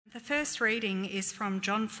first reading is from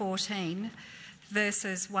John 14,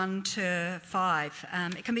 verses 1 to 5.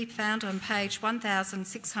 It can be found on page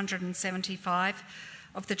 1675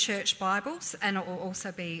 of the Church Bibles, and it will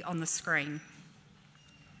also be on the screen.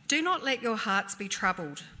 Do not let your hearts be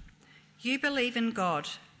troubled. You believe in God,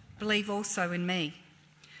 believe also in me.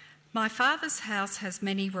 My Father's house has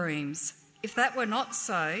many rooms. If that were not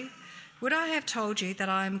so, would I have told you that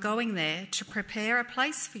I am going there to prepare a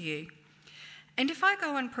place for you? And if I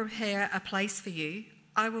go and prepare a place for you,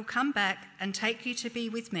 I will come back and take you to be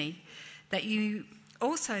with me, that you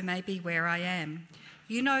also may be where I am.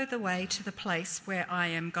 You know the way to the place where I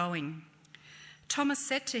am going. Thomas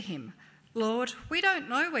said to him, Lord, we don't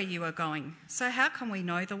know where you are going, so how can we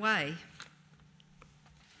know the way?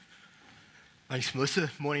 Thanks, Melissa.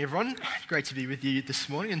 Morning, everyone. Great to be with you this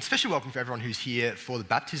morning, and special welcome for everyone who's here for the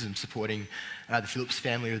baptism, supporting the Phillips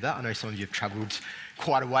family with that. I know some of you have travelled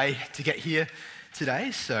quite a way to get here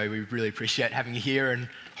today, so we really appreciate having you here and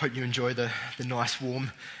hope you enjoy the nice,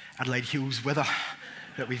 warm Adelaide Hills weather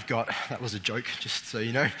that we've got. That was a joke, just so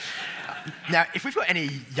you know. Now, if we've got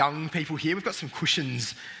any young people here, we've got some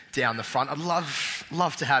cushions down the front. I'd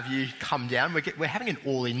love to have you come down. We're having an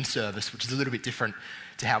all-in service, which is a little bit different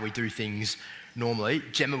to how we do things normally.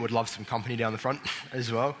 Gemma would love some company down the front as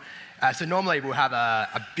well. So normally we'll have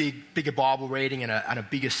a bigger Bible reading and a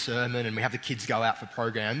bigger sermon, and we have the kids go out for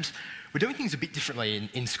programs. We're doing things a bit differently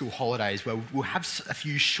in school holidays, where we'll have a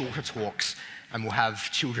few shorter talks and we'll have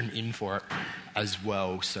children in for it as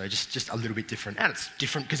well. So just a little bit different. And it's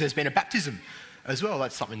different because there's been a baptism as well.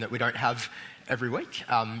 That's something that we don't have every week.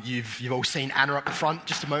 You've all seen Anna up the front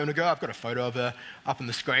just a moment ago. I've got a photo of her up on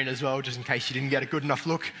the screen as well, just in case you didn't get a good enough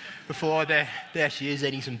look before. There she is,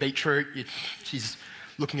 eating some beetroot. She's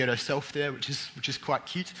looking at herself there, which is quite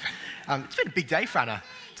cute. It's been a big day for Anna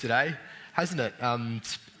today, hasn't it?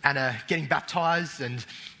 Anna getting baptised, and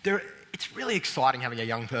it's really exciting having a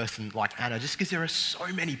young person like Anna, just because there are so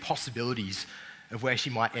many possibilities of where she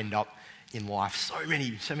might end up in life, so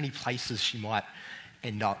many places she might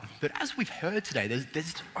end up. But as we've heard today,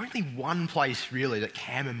 there's only one place really that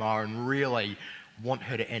Cam and Maren really want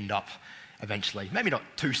her to end up eventually. Maybe not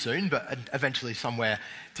too soon, but eventually somewhere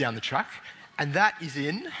down the track. And that is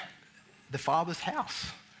in the Father's house,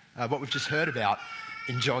 what we've just heard about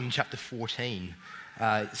in John chapter 14.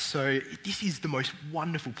 So this is the most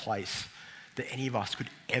wonderful place that any of us could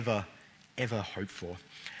ever hope for.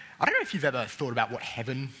 I don't know if you've ever thought about what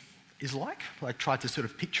heaven is like tried to sort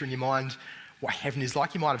of picture in your mind what heaven is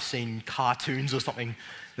like. You might have seen cartoons or something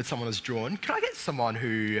that someone has drawn. Can I get someone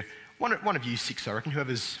one of you six, I reckon,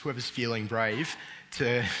 whoever's feeling brave,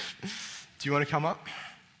 do you want to come up?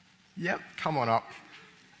 Yep, come on up.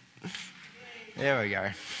 There we go.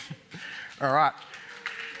 All right.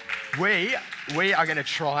 We are going to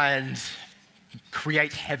try and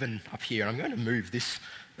create heaven up here. And I'm going to move this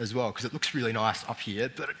as well because it looks really nice up here,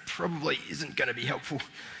 but it probably isn't going to be helpful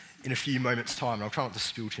in a few moments' time. And I'll try not to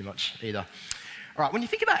spill too much either. All right, when you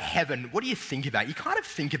think about heaven, what do you think about? You kind of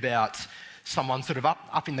think about someone sort of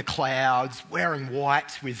up in the clouds, wearing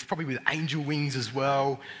white, probably with angel wings as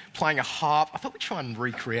well, playing a harp. I thought we'd try and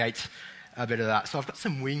recreate a bit of that. So I've got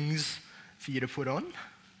some wings for you to put on.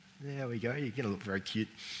 There we go. You're going to look very cute.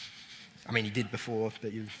 I mean, you did before,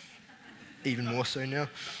 but you're even more so now.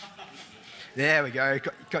 There we go.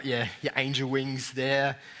 Got your angel wings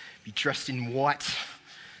there. Be dressed in white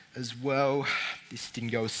as well. This didn't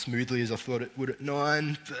go as smoothly as I thought it would at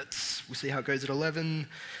 9, but we'll see how it goes at 11.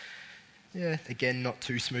 Yeah, again, not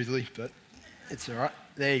too smoothly, but it's all right.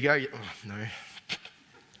 There you go. Oh, no.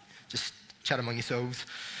 Just chat among yourselves.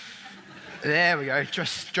 There we go,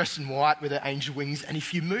 dressed in white with her angel wings. And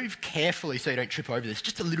if you move carefully so you don't trip over this,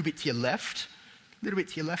 just a little bit to your left,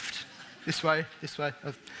 this way.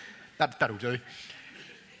 That'll do.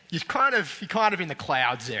 You're kind of in the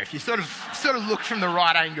clouds there. If you sort of look from the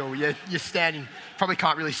right angle, you're standing. Probably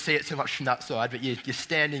can't really see it so much from that side, but you're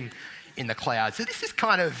standing in the clouds. So this is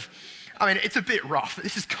kind of, it's a bit rough.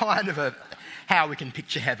 This is kind of how we can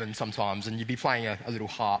picture heaven sometimes, and you'd be playing a little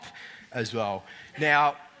harp as well.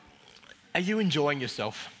 Now, are you enjoying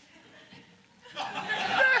yourself?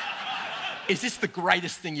 Is this the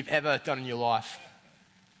greatest thing you've ever done in your life?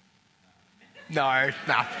 No.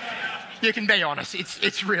 You can be honest.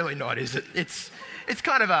 It's really not, is it? It's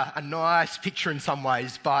kind of a nice picture in some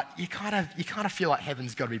ways, but you kind of feel like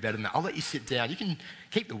heaven's got to be better than that. I'll let you sit down. You can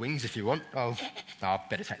keep the wings if you want. I'll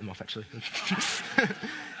better take them off actually.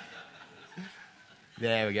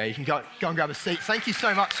 There we go. You can go and grab a seat. Thank you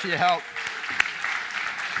so much for your help.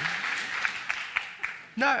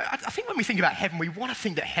 No, I think when we think about heaven, we want to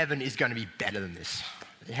think that heaven is going to be better than this.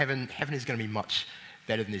 Heaven is going to be much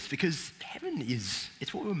better than this, because heaven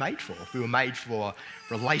it's what we were made for. We were made for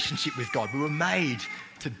relationship with God. We were made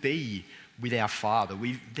to be with our Father.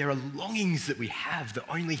 There are longings that we have that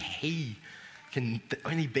only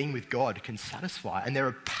only being with God can satisfy. And there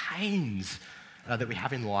are pains that we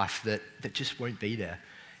have in life that just won't be there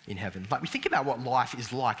in heaven. Like, we think about what life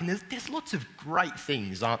is like, and there's lots of great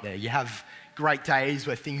things, aren't there? You have great days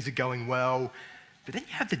where things are going well, but then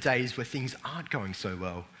you have the days where things aren't going so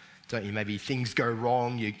well, don't you? Maybe things go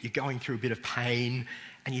wrong, you're going through a bit of pain,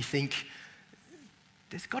 and you think,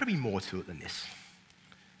 there's got to be more to it than this.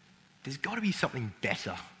 There's got to be something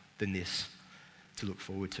better than this to look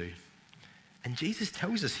forward to. And Jesus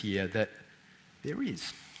tells us here that there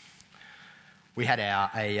is. We had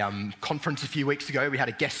a conference a few weeks ago. We had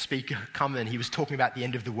a guest speaker come and he was talking about the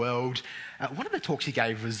end of the world. One of the talks he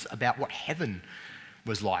gave was about what heaven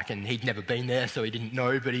was like, and he'd never been there, so he didn't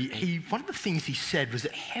know. But one of the things he said was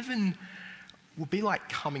that heaven will be like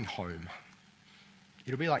coming home.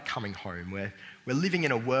 It'll be like coming home, where we're living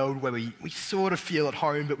in a world where we sort of feel at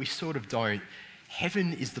home, but we sort of don't.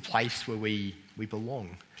 Heaven is the place where we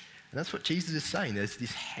belong. And that's what Jesus is saying. There's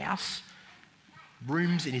this house,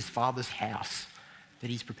 rooms in his Father's house that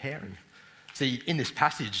he's preparing. See, in this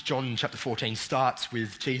passage, John chapter 14 starts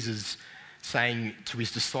with Jesus saying to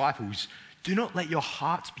his disciples, "Do not let your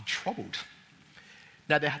hearts be troubled."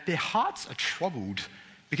 Now, their hearts are troubled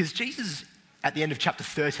because Jesus, at the end of chapter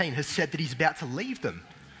 13, has said that he's about to leave them.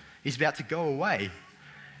 He's about to go away.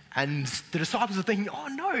 And the disciples are thinking, "Oh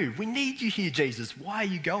no, we need you here, Jesus. Why are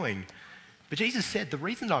you going?" But Jesus said, "The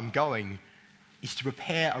reason I'm going is to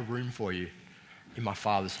prepare a room for you in my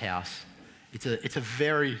Father's house." It's a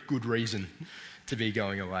very good reason to be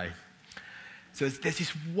going away. So there's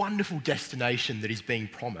this wonderful destination that is being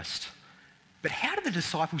promised. But how did the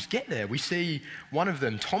disciples get there? We see one of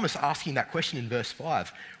them, Thomas, asking that question in verse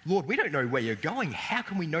 5. "Lord, we don't know where you're going. How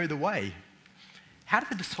can we know the way?" How did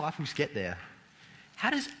the disciples get there? How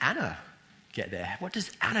does Anna get there? What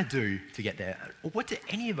does Anna do to get there? Or what do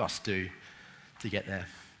any of us do to get there?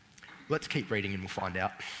 Let's keep reading and we'll find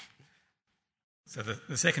out. So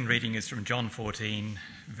the second reading is from John 14,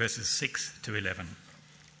 verses 6 to 11.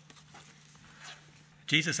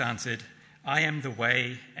 Jesus answered, "I am the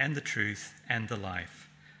way and the truth and the life.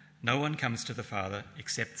 No one comes to the Father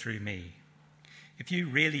except through me. If you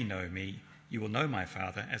really know me, you will know my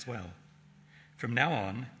Father as well. From now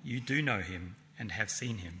on, you do know him and have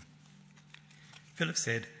seen him." Philip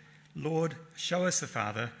said, "Lord, show us the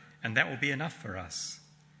Father, and that will be enough for us."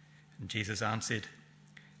 And Jesus answered,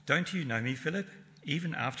 "Don't you know me, Philip,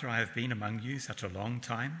 even after I have been among you such a long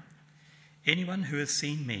time? Anyone who has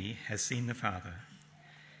seen me has seen the Father.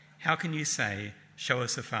 How can you say, 'Show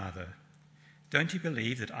us the Father'? Don't you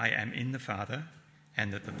believe that I am in the Father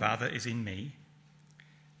and that the Father is in me?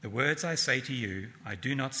 The words I say to you, I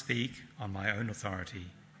do not speak on my own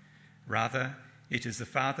authority. Rather, it is the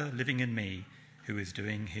Father living in me who is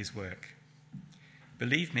doing his work.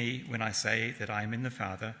 Believe me when I say that I am in the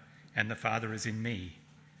Father and the Father is in me,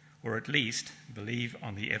 or at least believe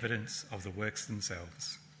on the evidence of the works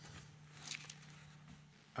themselves."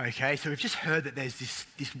 Okay, so we've just heard that there's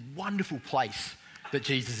this wonderful place that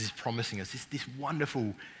Jesus is promising us, this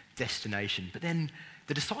wonderful destination. But then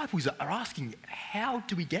the disciples are asking, how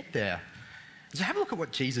do we get there? So have a look at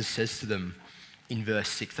what Jesus says to them in verse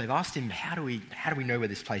 6. They've asked him, how do we know where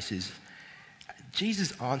this place is?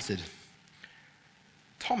 Jesus answered,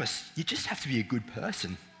 "Thomas, you just have to be a good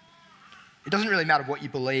person. It doesn't really matter what you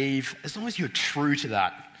believe, as long as you're true to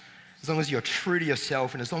that. As long as you're true to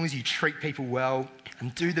yourself and as long as you treat people well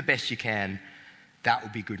and do the best you can, that will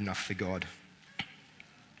be good enough for God."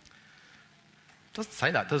 Doesn't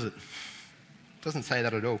say that, does it? Doesn't say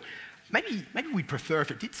that at all. Maybe we'd prefer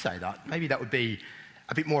if it did say that. Maybe that would be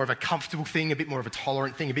a bit more of a comfortable thing, a bit more of a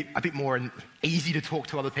tolerant thing, a bit more easy to talk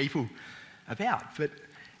to other people about. But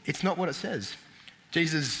it's not what it says.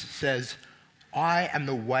 Jesus says, "I am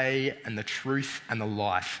the way and the truth and the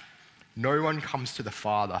life. No one comes to the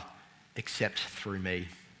Father except through me."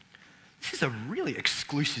 This is a really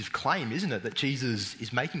exclusive claim, isn't it, that Jesus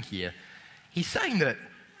is making here? He's saying that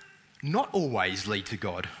not all ways lead to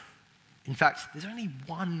God. In fact, there's only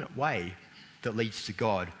one way that leads to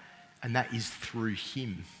God, and that is through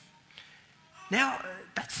him. Now,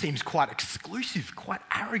 that seems quite exclusive, quite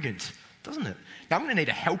arrogant, doesn't it? Now, I'm going to need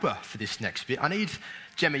a helper for this next bit.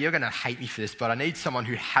 Gemma, you're going to hate me for this, but I need someone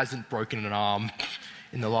who hasn't broken an arm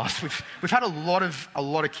in the last... We've had a lot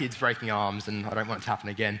of kids breaking arms, and I don't want it to happen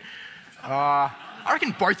again. I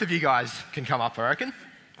reckon both of you guys can come up, I reckon.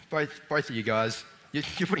 Both of you guys.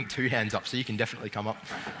 You're putting two hands up, so you can definitely come up.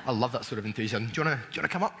 I love that sort of enthusiasm. Do you want to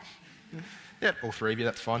come up? Yep, all three of you,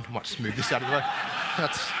 that's fine. I might just move this out of the way.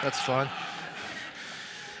 That's fine.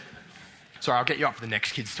 Sorry, I'll get you up for the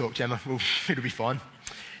next kids' talk, Gemma. It'll be fine.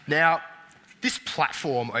 Now, this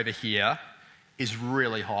platform over here is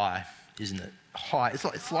really high, isn't it? High.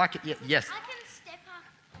 It's like yes. I can step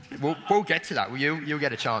up. We'll get to that. You'll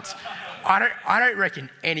get a chance. I don't reckon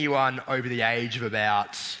anyone under the age of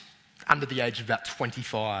about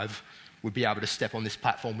 25 would be able to step on this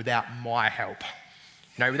platform without my help.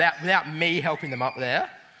 You know, without me helping them up there,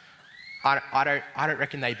 I don't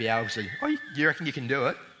reckon they'd be able to. Oh, you reckon you can do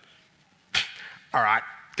it? All right,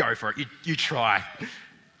 go for it. You try.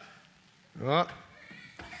 What?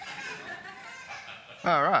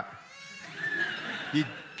 All right.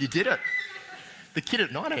 You did it. The kid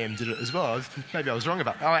at 9 a.m. did it as well. Maybe I was wrong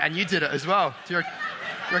about that. Oh, and you did it as well. Do you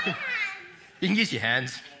reckon? You can use your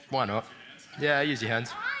hands. Why not? Yeah, use your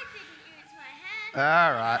hands. I didn't use my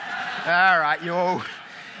hands. All right.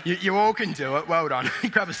 You all can do it. Well done.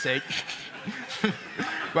 Grab a seat.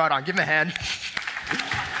 Well done. Give him a hand.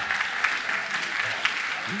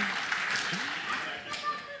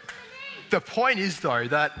 The point is, though,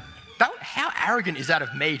 that how arrogant is that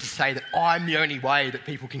of me to say that I'm the only way that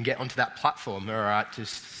people can get onto that platform? All right,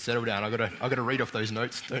 just settle down. I've got to read off those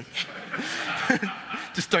notes.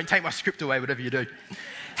 Just don't take my script away, whatever you do.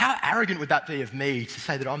 How arrogant would that be of me to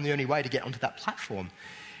say that I'm the only way to get onto that platform?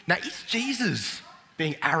 Now, is Jesus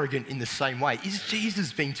being arrogant in the same way? Is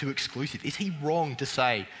Jesus being too exclusive? Is he wrong to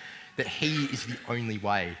say that he is the only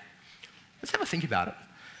way? Let's have a think about it.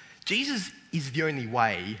 Jesus is the only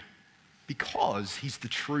way because he's the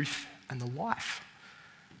truth and the life.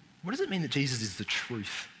 What does it mean that Jesus is the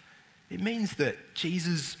truth? It means that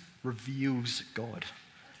Jesus reveals God.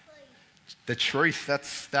 The truth,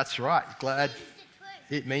 that's right. Glad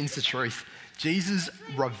it means the truth. Jesus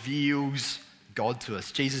reveals God to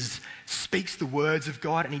us. Jesus speaks the words of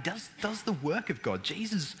God and he does the work of God.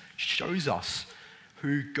 Jesus shows us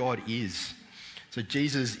who God is. So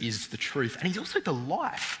Jesus is the truth and he's also the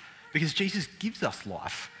life because Jesus gives us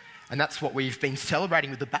life. And that's what we've been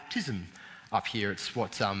celebrating with the baptism up here. It's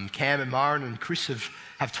what Cam and Maren and Chris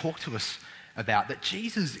have talked to us about, that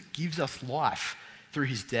Jesus gives us life through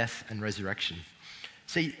his death and resurrection.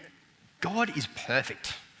 See, God is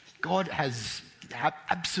perfect. God has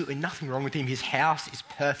absolutely nothing wrong with him. His house is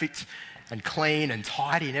perfect and clean and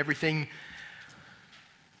tidy and everything.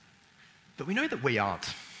 But we know that we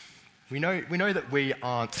aren't. We know that we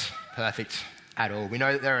aren't perfect at all. We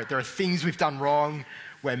know that there are things we've done wrong.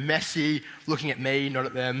 We're messy, looking at me, not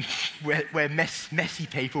at them. We're messy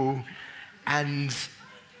people. And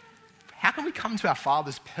how can we come to our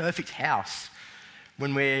Father's perfect house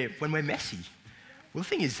when we're messy? Well, the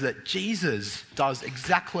thing is that Jesus does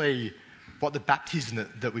exactly what the baptism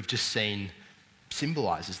that we've just seen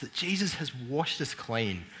symbolises, that Jesus has washed us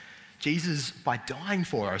clean. Jesus, by dying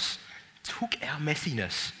for us, took our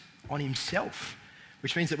messiness on himself,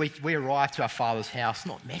 which means that we arrive to our Father's house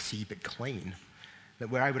not messy but clean, that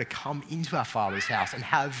we're able to come into our Father's house and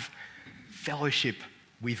have fellowship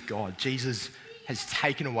with God. Jesus has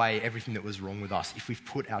taken away everything that was wrong with us if we've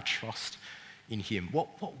put our trust in him. What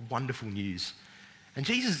wonderful news. And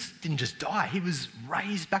Jesus didn't just die, he was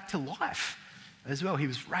raised back to life as well. He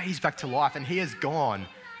was raised back to life and he has gone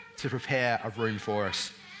to prepare a room for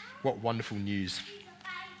us. What wonderful news.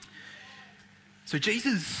 So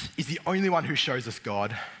Jesus is the only one who shows us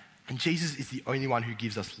God, and Jesus is the only one who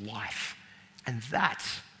gives us life. And that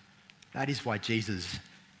is why Jesus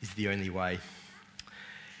is the only way.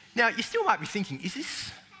 Now, you still might be thinking, is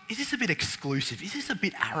this a bit exclusive? Is this a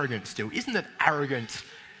bit arrogant still? Isn't it arrogant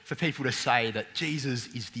for people to say that Jesus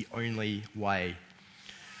is the only way?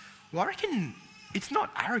 Well, I reckon it's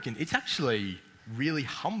not arrogant. It's actually really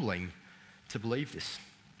humbling to believe this.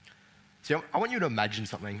 So I want you to imagine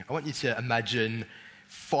something. I want you to imagine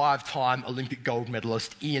 5-time Olympic gold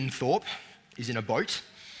medalist Ian Thorpe is in a boat.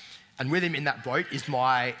 And with him in that boat is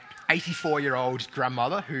my 84-year-old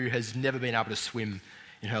grandmother who has never been able to swim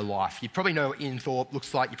in her life. You probably know what Ian Thorpe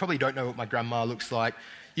looks like. You probably don't know what my grandma looks like.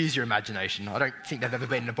 Use your imagination. I don't think they've ever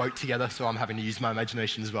been in a boat together, so I'm having to use my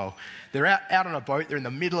imagination as well. They're out on a boat. They're in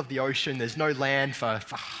the middle of the ocean. There's no land for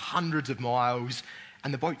hundreds of miles,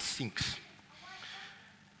 and the boat sinks.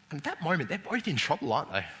 And at that moment, they're both in trouble,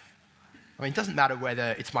 aren't they? I mean, it doesn't matter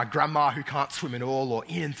whether it's my grandma who can't swim at all or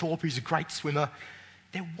Ian Thorpe who's a great swimmer.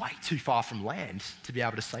 They're way too far from land to be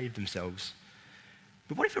able to save themselves.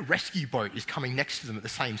 But what if a rescue boat is coming next to them at the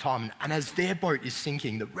same time, and as their boat is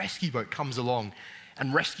sinking, the rescue boat comes along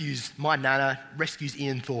and rescues my nana, rescues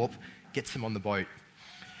Ian Thorpe, gets them on the boat?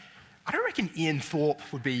 I don't reckon Ian Thorpe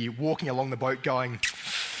would be walking along the boat going,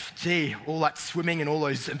 gee, all that swimming and all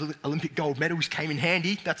those Olympic gold medals came in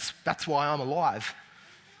handy. That's why I'm alive.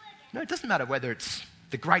 No, it doesn't matter whether it's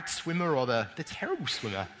the great swimmer or the terrible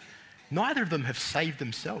swimmer. Neither of them have saved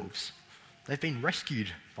themselves. They've been rescued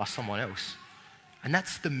by someone else. And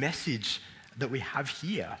that's the message that we have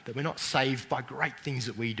here, that we're not saved by great things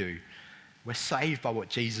that we do. We're saved by what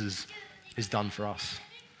Jesus has done for us.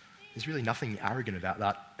 There's really nothing arrogant about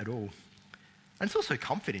that at all. And it's also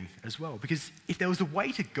comforting as well, because if there was a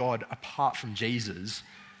way to God apart from Jesus,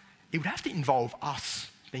 it would have to involve us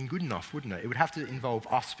being good enough, wouldn't it? It would have to involve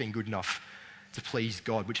us being good enough to please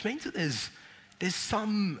God, which means that there's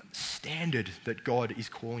some standard that God is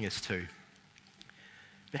calling us to.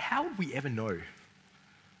 But how would we ever know?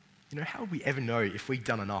 How would we ever know if we'd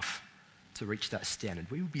done enough to reach that standard?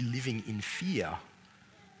 We would be living in fear,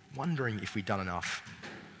 wondering if we'd done enough.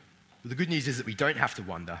 But the good news is that we don't have to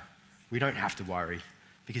wonder. We don't have to worry,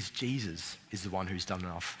 because Jesus is the one who's done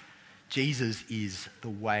enough. Jesus is the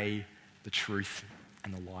way, the truth,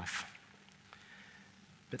 and the life.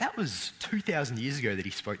 But that was 2,000 years ago that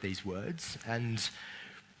he spoke these words. And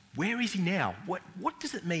where is he now? What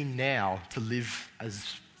does it mean now to live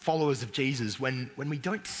as followers of Jesus when we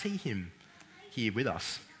don't see him here with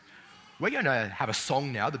us? We're going to have a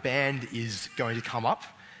song now. The band is going to come up,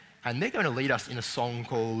 and they're going to lead us in a song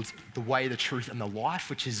called The Way, the Truth, and the Life,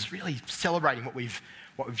 which is really celebrating what we've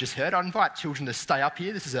just heard. I invite children to stay up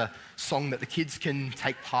here. This is a song that the kids can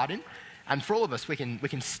take part in. And for all of us, we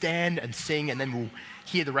can stand and sing, and then we'll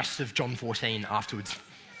hear the rest of John 14 afterwards.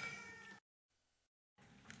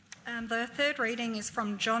 The third reading is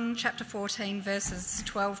from John chapter 14, verses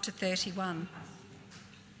 12 to 31.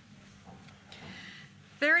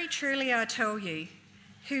 Very truly I tell you,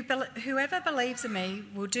 whoever believes in me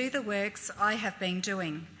will do the works I have been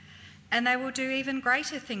doing, and they will do even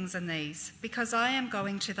greater things than these, because I am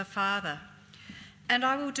going to the Father. And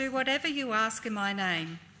I will do whatever you ask in my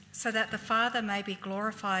name, so that the Father may be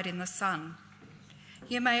glorified in the Son.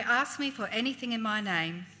 You may ask me for anything in my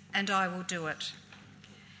name, and I will do it.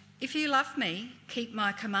 If you love me, keep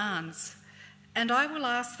my commands, and I will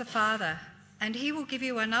ask the Father, and he will give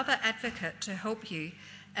you another advocate to help you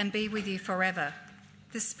and be with you forever,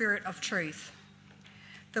 the Spirit of truth.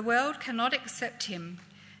 The world cannot accept him,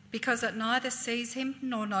 because it neither sees him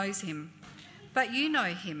nor knows him. But you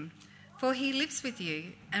know him, for he lives with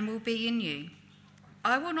you and will be in you.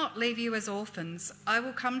 I will not leave you as orphans, I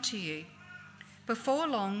will come to you. Before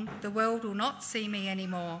long, the world will not see me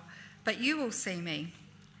anymore, but you will see me.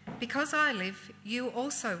 Because I live, you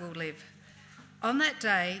also will live. On that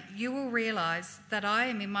day, you will realise that I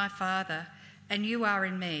am in my Father, and you are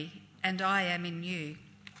in me, and I am in you.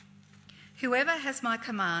 Whoever has my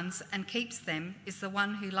commands and keeps them is the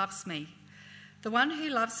one who loves me. The one who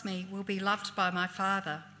loves me will be loved by my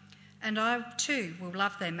Father, and I too will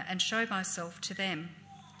love them and show myself to them.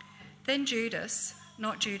 Then Judas,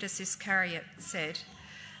 not Judas Iscariot, said,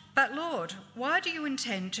 But Lord, why do you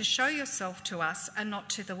intend to show yourself to us and not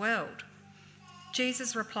to the world?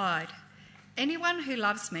 Jesus replied, Anyone who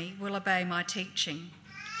loves me will obey my teaching.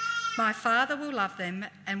 My Father will love them,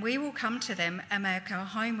 and we will come to them and make our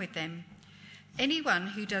home with them. Anyone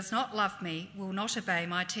who does not love me will not obey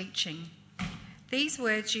my teaching. These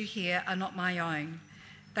words you hear are not my own.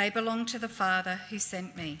 They belong to the Father who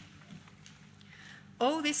sent me.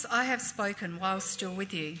 All this I have spoken while still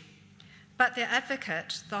with you. But the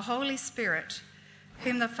Advocate, the Holy Spirit,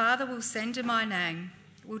 whom the Father will send in my name,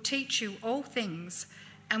 will teach you all things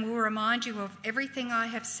and will remind you of everything I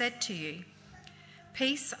have said to you.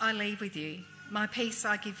 Peace I leave with you, my peace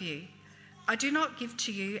I give you. I do not give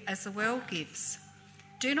to you as the world gives.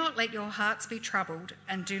 Do not let your hearts be troubled,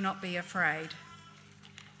 and do not be afraid.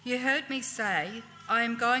 You heard me say, I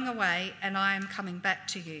am going away and I am coming back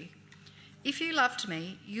to you. If you loved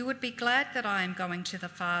me, you would be glad that I am going to the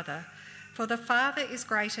Father, for the Father is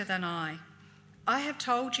greater than I. I have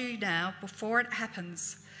told you now before it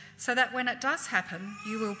happens, so that when it does happen,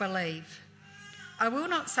 you will believe. I will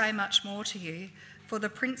not say much more to you, for the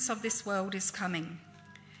prince of this world is coming.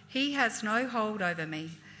 He has no hold over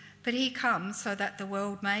me, but he comes so that the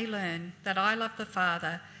world may learn that I love the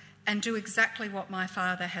Father and do exactly what my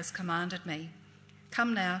Father has commanded me.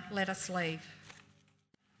 Come now, let us leave.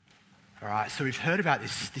 All right, so we've heard about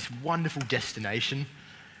this wonderful destination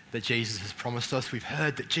that Jesus has promised us. We've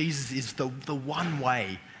heard that Jesus is the one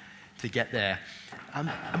way to get there.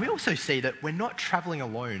 And we also see that we're not travelling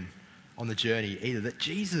alone on the journey either, that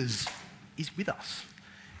Jesus is with us.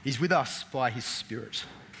 He's with us by his Spirit.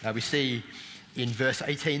 We see in verse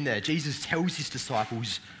 18 there, Jesus tells his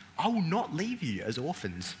disciples, I will not leave you as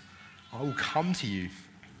orphans. I will come to you.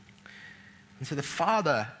 And so the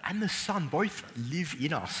Father and the Son both live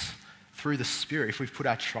in us through the Spirit if we've put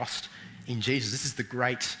our trust in Jesus. This is the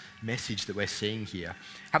great message that we're seeing here.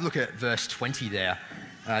 Have a look at verse 20 there.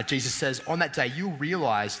 Jesus says, "On that day you'll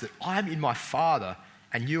realize that I am in my Father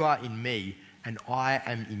and you are in me and I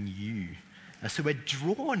am in you." So we're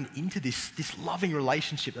drawn into this loving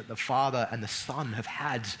relationship that the Father and the Son have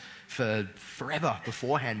had for forever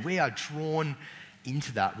beforehand. We are drawn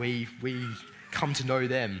into that. We come to know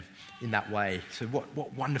them in that way. So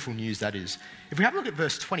what wonderful news that is. If we have a look at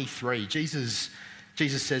verse 23, Jesus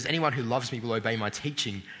says, "Anyone who loves me will obey my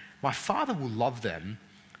teaching. My Father will love them,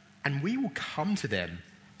 and we will come to them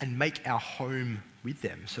and make our home with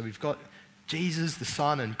them." So we've got Jesus, the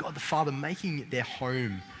Son, and God the Father making their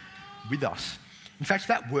home with us. In fact,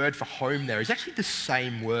 that word for home there is actually the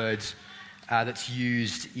same word that's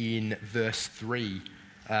used in verse 3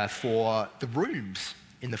 for the rooms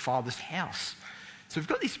in the Father's house. So we've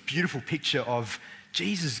got this beautiful picture of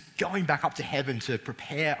Jesus going back up to heaven to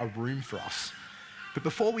prepare a room for us. But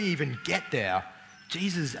before we even get there,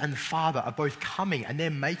 Jesus and the Father are both coming and they're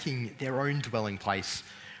making their own dwelling place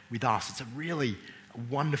with us. It's a really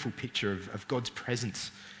wonderful picture of God's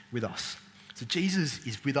presence with us. So Jesus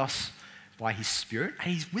is with us by his Spirit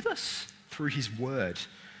and he's with us through his word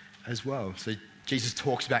as well. So Jesus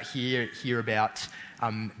talks about here about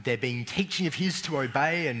there being teaching of his to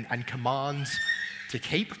obey and commands to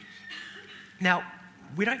keep. Now,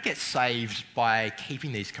 we don't get saved by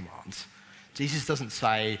keeping these commands. Jesus doesn't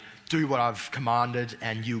say, "Do what I've commanded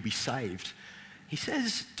and you'll be saved." He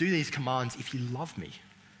says, "Do these commands if you love me."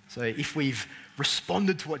 So if we've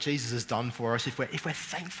responded to what Jesus has done for us, if we're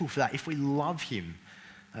thankful for that, if we love him,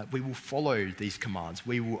 we will follow these commands.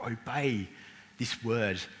 We will obey this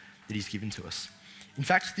word that he's given to us. In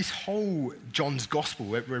fact, this whole John's Gospel,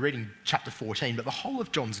 we're reading chapter 14, but the whole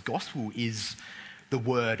of John's Gospel is the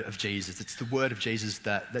word of Jesus. It's the word of Jesus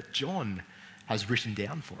that John has written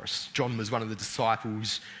down for us. John was one of the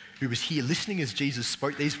disciples who was here listening as Jesus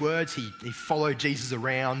spoke these words. He followed Jesus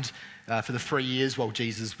around for the 3 years while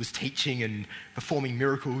Jesus was teaching and performing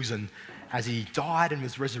miracles, and as he died and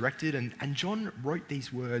was resurrected, and John wrote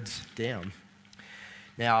these words down.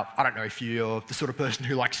 Now, I don't know if you're the sort of person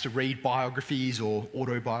who likes to read biographies or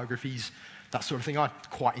autobiographies, that sort of thing. I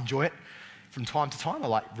quite enjoy it from time to time. I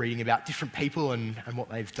like reading about different people and what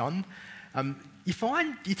they've done.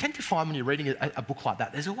 You tend to find when you're reading a book like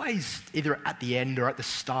that, there's always, either at the end or at the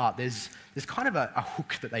start, there's kind of a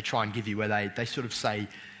hook that they try and give you where they sort of say,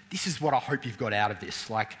 "This is what I hope you've got out of this."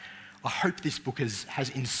 Like, "I hope this book has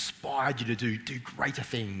inspired you to do greater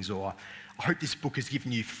things," or "I hope this book has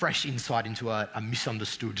given you fresh insight into a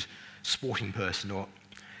misunderstood sporting person," or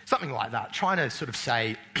something like that, trying to sort of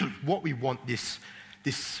say what we want this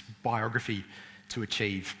biography to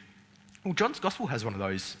achieve. Well, John's Gospel has one of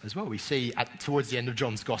those as well. We see towards the end of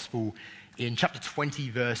John's Gospel, in chapter 20,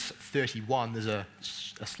 verse 31, there's a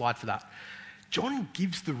slide for that. John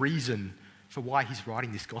gives the reason for why he's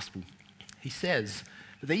writing this Gospel. He says,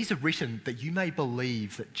 "These are written that you may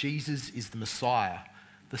believe that Jesus is the Messiah,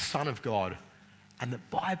 the Son of God, and that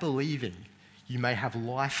by believing you may have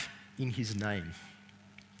life in his name."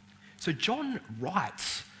 So John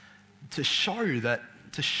writes to show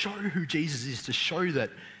who Jesus is, to show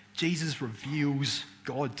that Jesus reveals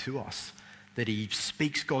God to us, that he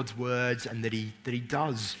speaks God's words and that he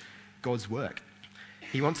does God's work.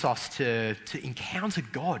 He wants us to encounter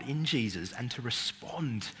God in Jesus and to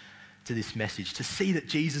respond to this message, to see that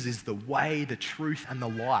Jesus is the way, the truth, and the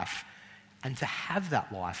life, and to have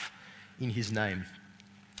that life in his name.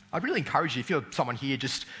 I'd really encourage you, if you're someone here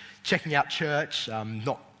just checking out church,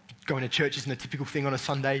 not going to church isn't a typical thing on a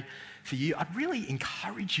Sunday for you, I'd really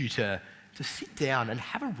encourage you to sit down and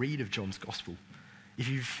have a read of John's Gospel. If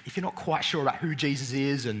you're not quite sure about who Jesus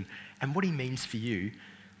is and what he means for you,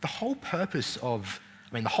 the whole purpose of,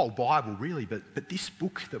 the whole Bible really, but this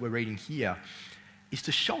book that we're reading here is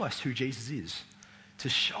to show us who Jesus is, to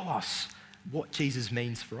show us what Jesus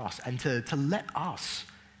means for us, and to let us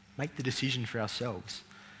make the decision for ourselves.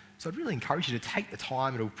 So I'd really encourage you to take the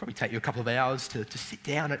time, it'll probably take you a couple of hours to sit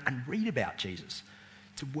down and read about Jesus,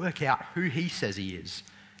 to work out who he says he is,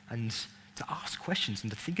 and to ask questions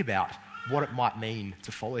and to think about what it might mean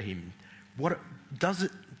to follow him. What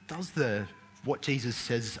Jesus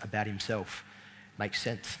says about himself make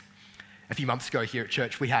sense? A few months ago here at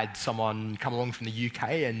church, we had someone come along from the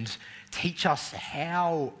UK and teach us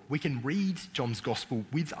how we can read John's Gospel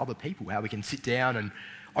with other people, how we can sit down and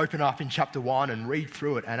open up in chapter 1 and read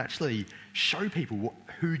through it and actually show people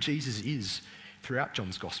who Jesus is throughout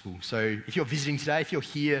John's Gospel. So if you're visiting today, if you're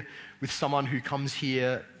here with someone who comes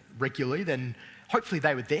here regularly, then hopefully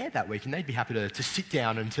they were there that week and they'd be happy to sit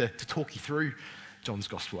down and to talk you through John's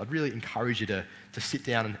Gospel. I'd really encourage you to sit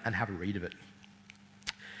down and have a read of it.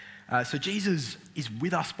 So Jesus is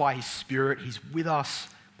with us by his Spirit, he's with us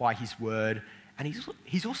by his word, and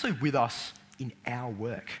he's also with us in our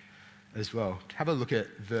work as well. Have a look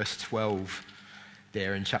at verse 12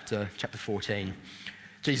 there in chapter 14.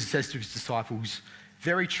 Jesus says to his disciples,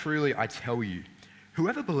 "Very truly I tell you,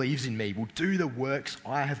 whoever believes in me will do the works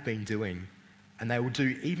I have been doing, and they will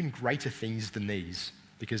do even greater things than these,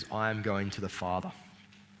 because I am going to the Father."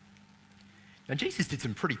 Now, Jesus did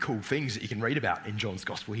some pretty cool things that you can read about in John's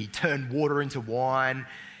Gospel. He turned water into wine,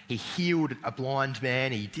 he healed a blind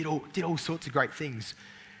man, he did all sorts of great things.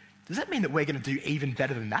 Does that mean that we're going to do even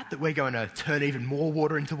better than that? That we're going to turn even more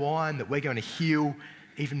water into wine? That we're going to heal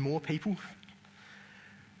even more people?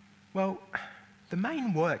 Well, the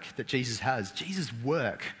main work that Jesus has, Jesus'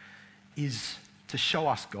 work, is to show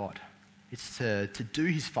us God. It's to do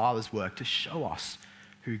his Father's work, to show us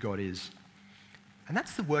who God is. And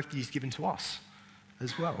that's the work that he's given to us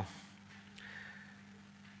as well.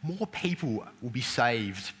 More people will be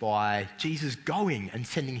saved by Jesus going and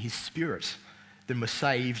sending his Spirit than were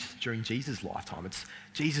saved during Jesus' lifetime. It's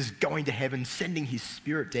Jesus going to heaven, sending his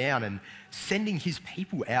Spirit down and sending his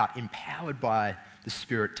people out, empowered by the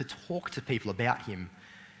Spirit to talk to people about him.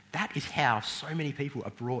 That is how so many people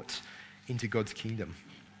are brought into God's kingdom.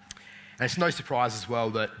 And it's no surprise as well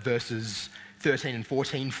that verses 13 and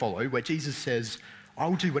 14 follow, where Jesus says, "I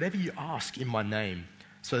will do whatever you ask in my name,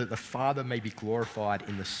 so that the Father may be glorified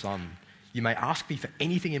in the Son. You may ask me for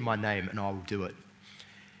anything in my name, and I will do it."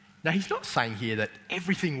 Now, he's not saying here that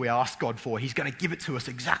everything we ask God for, he's going to give it to us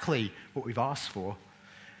exactly what we've asked for.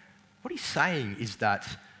 What he's saying is that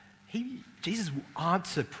Jesus will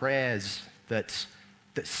answer prayers that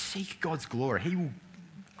seek God's glory. He will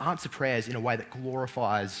answer prayers in a way that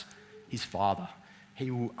glorifies his Father.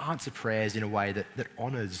 He will answer prayers in a way that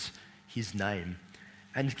honours his name.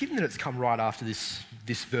 And given that it's come right after this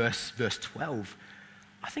verse 12,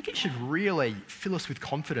 I think it should really fill us with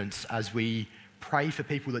confidence as we pray for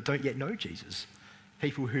people that don't yet know Jesus,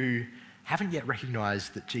 people who haven't yet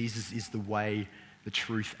recognised that Jesus is the way, the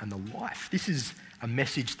truth, and the life. This is a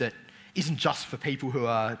message that isn't just for people who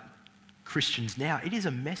are Christians now. It is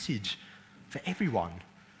a message for everyone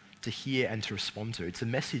to hear and to respond to. It's a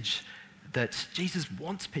message that Jesus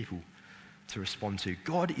wants people to respond to.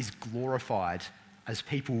 God is glorified as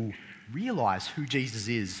people realise who Jesus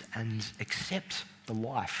is and accept the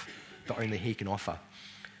life that only he can offer.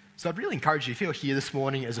 So I'd really encourage you, if you're here this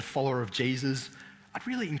morning as a follower of Jesus, I'd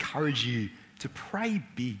really encourage you to pray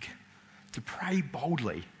big, to pray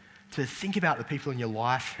boldly, to think about the people in your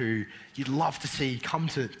life who you'd love to see come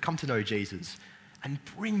to know Jesus, and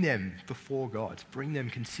bring them before God, bring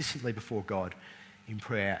them consistently before God in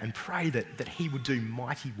prayer, and pray that he would do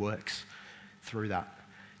mighty works through that.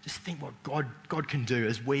 Just think what God can do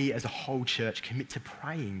as we as a whole church commit to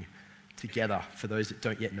praying together for those that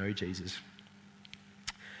don't yet know Jesus.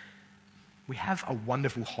 We have a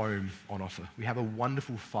wonderful home on offer. We have a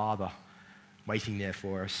wonderful Father waiting there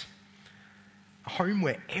for us. A home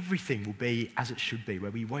where everything will be as it should be,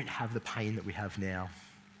 where we won't have the pain that we have now.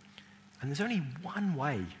 And there's only one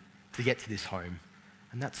way to get to this home,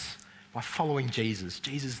 and that's by following Jesus.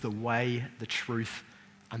 Jesus, the way, the truth,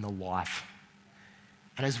 and the life.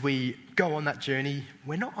 And as we go on that journey,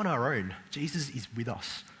 we're not on our own. Jesus is with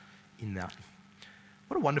us in that.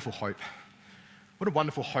 What a wonderful hope. What a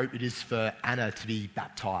wonderful hope it is for Anna to be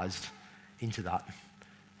baptised into that.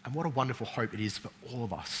 And what a wonderful hope it is for all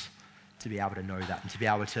of us to be able to know that and to be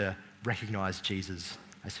able to recognise Jesus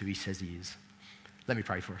as who he says he is. Let me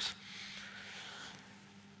pray for us.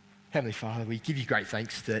 Heavenly Father, we give you great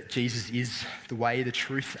thanks that Jesus is the way, the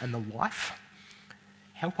truth, and the life.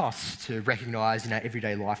 Help us to recognise in our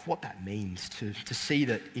everyday life what that means, to see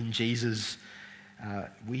that in Jesus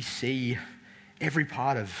we see every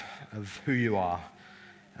part of who you are,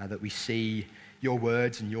 that we see your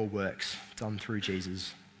words and your works done through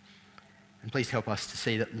Jesus. And please help us to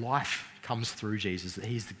see that life comes through Jesus, that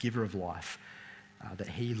he's the giver of life, that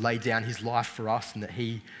he laid down his life for us, and that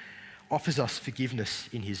he offers us forgiveness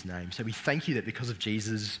in his name. So we thank you that because of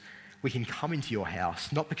Jesus, we can come into your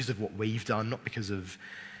house, not because of what we've done, not because of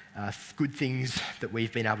good things that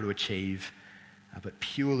we've been able to achieve, but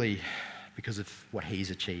purely because of what he's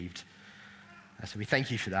achieved. So we thank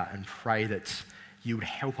you for that and pray that you would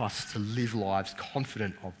help us to live lives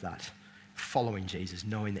confident of that, following Jesus,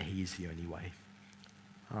 knowing that he is the only way.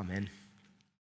 Amen.